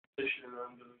and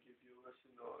I'm going to give you a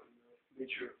lesson on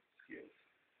major scales.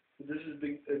 So this is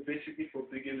basically for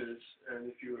beginners, and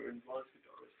if you're an advanced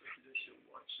guitarist, I suggest you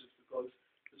watch this because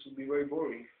this will be very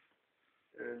boring.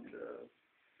 And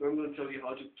so I'm going to tell you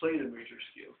how to play the major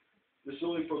scale. This is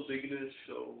only for beginners,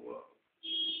 so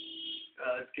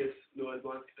I guess no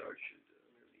advanced guitar should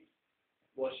really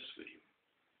watch this video.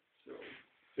 So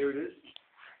here it is.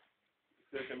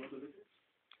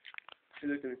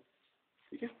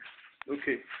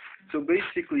 Okay, so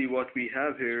basically what we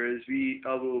have here is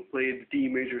I will play the D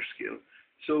major scale.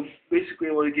 So basically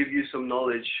I want to give you some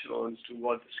knowledge on to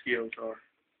what the scales are.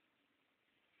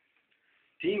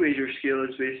 D major scale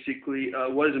is basically,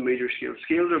 what is a major scale?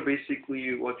 Scales are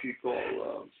basically what we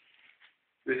call,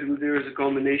 basically there is a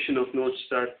combination of notes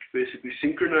that basically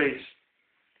synchronize.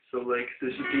 So like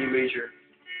this is D major.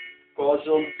 Because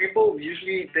people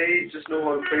usually, they just know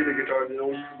how to play the guitar, they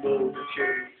don't know the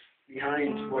theory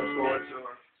behind what chords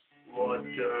are,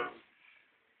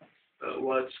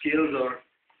 what scales are.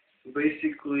 So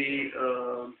basically,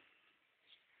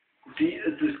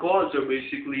 the chords are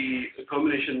basically a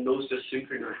combination of notes that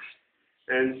synchronize.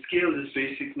 And scales is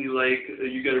basically like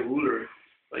you get a ruler,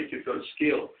 like you've got a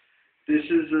scale. This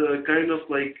is a kind of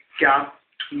like gap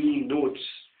between notes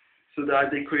so that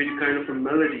they create a kind of a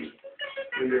melody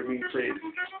when they're being played.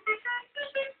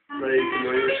 Like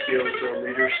minor scales or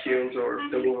major scales or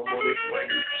double harmonic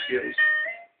minor scales.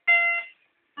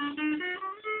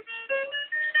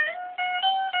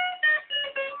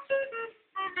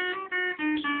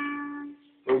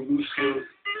 Or blues scales.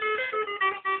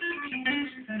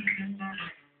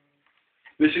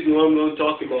 Basically what I'm going to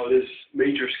talk about is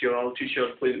major scale. I'll teach you how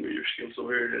to play the major scale. So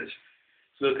here it is.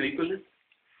 So can you put it?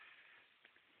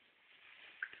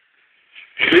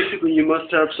 Basically, you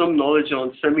must have some knowledge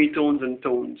on semitones and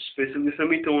tones. Basically,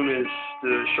 semitone is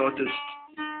the shortest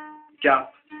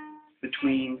gap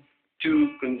between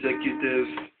two consecutive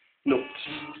notes.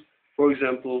 For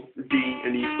example, D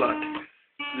and E flat.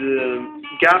 The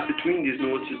gap between these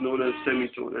notes is known as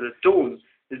semitone, and a tone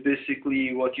is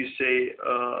basically what you say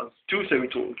two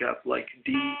semitone gap, like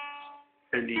D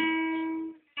and E.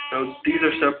 Now, these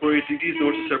notes are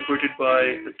separated by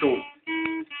a tone.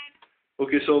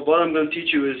 Okay, so what I'm going to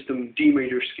teach you is the D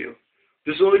major scale.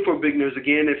 This is only for beginners.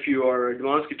 Again, if you are an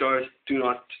advanced guitarist, do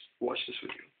not watch this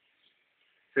video.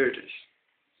 Here it is.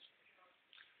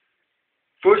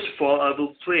 First of all, I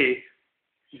will play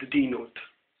the D note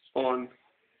on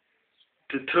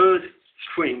the 3rd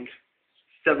string,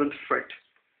 7th fret.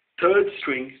 3rd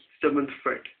string, 7th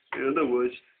fret. In other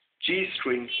words, G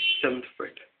string, 7th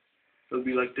fret. It'll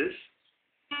be like this.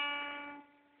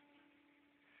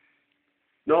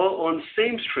 Now on the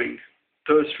same string,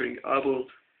 3rd string, I will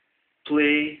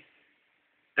play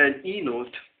an E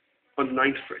note on the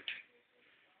 9th fret.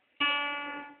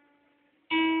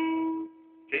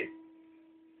 Okay.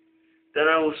 Then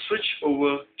I will switch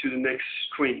over to the next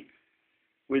string,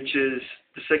 which is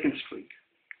the 2nd string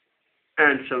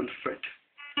and 7th fret.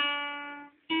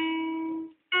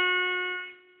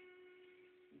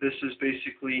 This is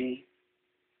basically,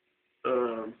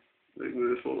 hold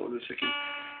on a second.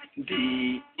 D,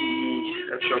 E,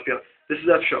 F sharp, yeah. This is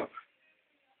F sharp.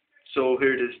 So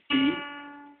here it is, D,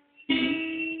 E,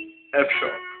 F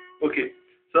sharp. Okay,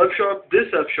 so F sharp,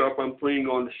 this F sharp I'm playing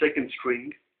on the 2nd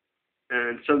string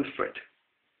and 7th fret.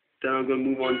 Then I'm going to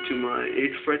move on to my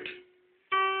 8th fret,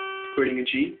 creating a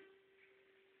G.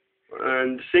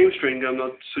 And the same string, I'm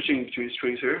not switching between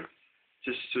strings here,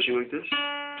 just switching like this.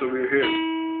 So we're here.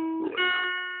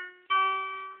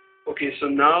 Okay, so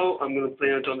now I'm going to play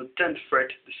it on the 10th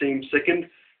fret, the same second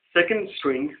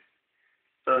string,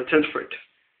 10th fret,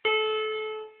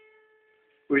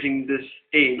 creating this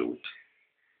A note.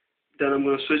 Then I'm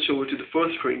going to switch over to the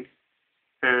 1st string,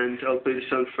 and I'll play the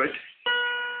 7th fret,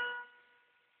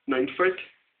 9th fret,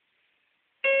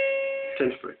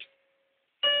 10th fret.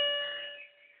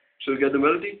 So you get the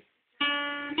melody?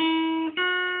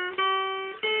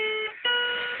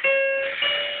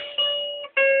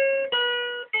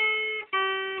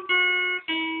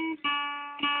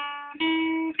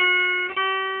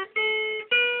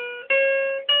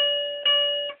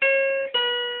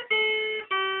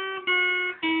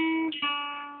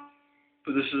 So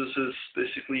this is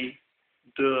basically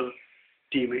the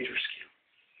D major scale.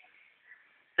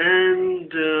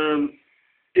 And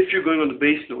if you're going on the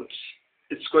bass notes,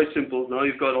 it's quite simple. Now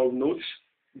you've got all the notes: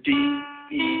 D,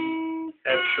 E,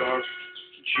 F sharp,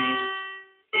 G,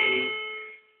 A.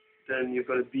 Then you've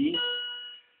got a B,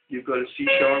 you've got a C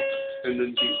sharp, and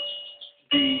then G.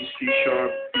 D, C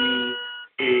sharp, B,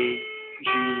 A, G,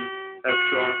 F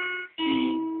sharp, E,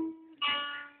 G.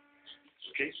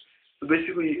 Okay. So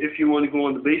basically, if you want to go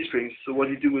on the bass strings, so what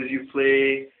you do is you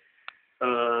play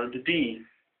the D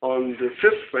on the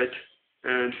 5th fret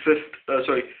and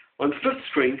on the 5th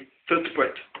string, 5th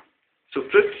fret. So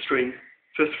 5th string,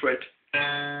 5th fret.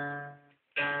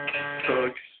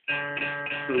 So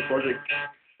buzzing.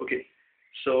 Okay.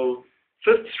 So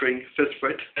 5th string, 5th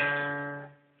fret.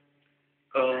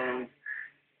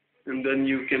 And then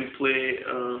you can play.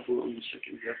 Hold on a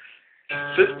second here.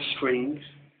 5th string,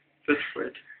 5th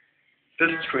fret.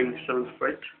 5th string, 7th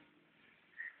fret.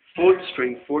 4th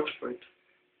string, 4th fret.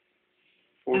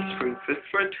 4th string, 5th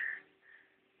fret.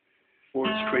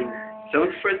 4th string,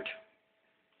 7th fret.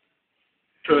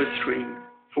 3rd string,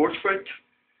 4th fret.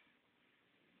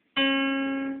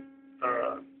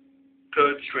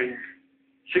 3rd string,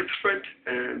 6th fret,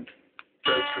 and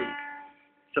 3rd string,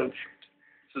 7th fret.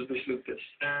 So it's basically like this.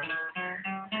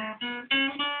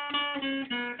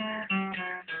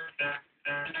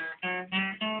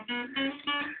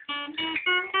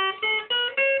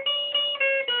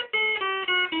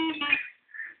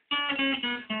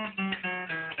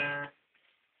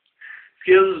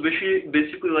 Scales is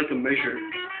basically like a measure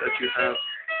that you have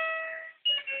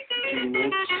between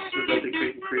notes so that they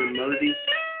create a melody.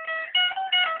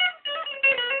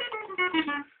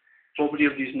 Property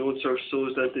of these notes are so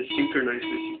that they synchronize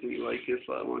basically, like if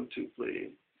I want to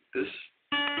play this.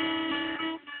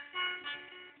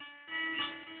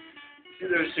 See,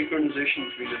 there's synchronization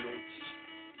between the notes.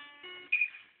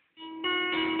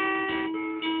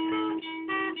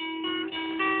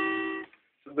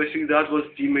 So basically that was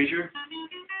D major.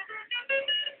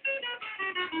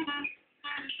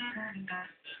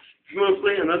 If you want to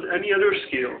play any other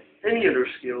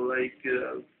scale, like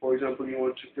for example, you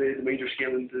want to play the major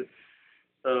scale in the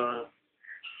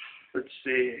let's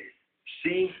say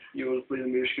C, you want to play the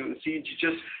major scale in C.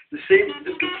 Just the same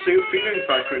fingering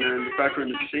pattern, and the pattern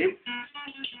is the same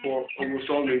for almost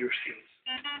all major scales.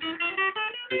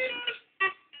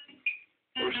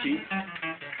 Or C,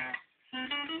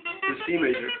 the C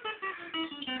major.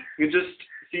 You just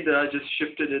see that I just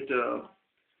shifted it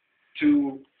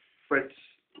 2 frets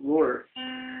lower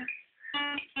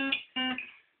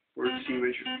for C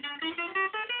major.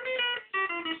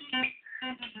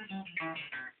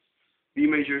 B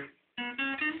major.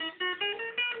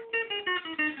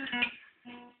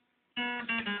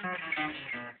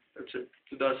 That's it.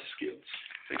 So that's the scales.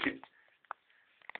 Thank you.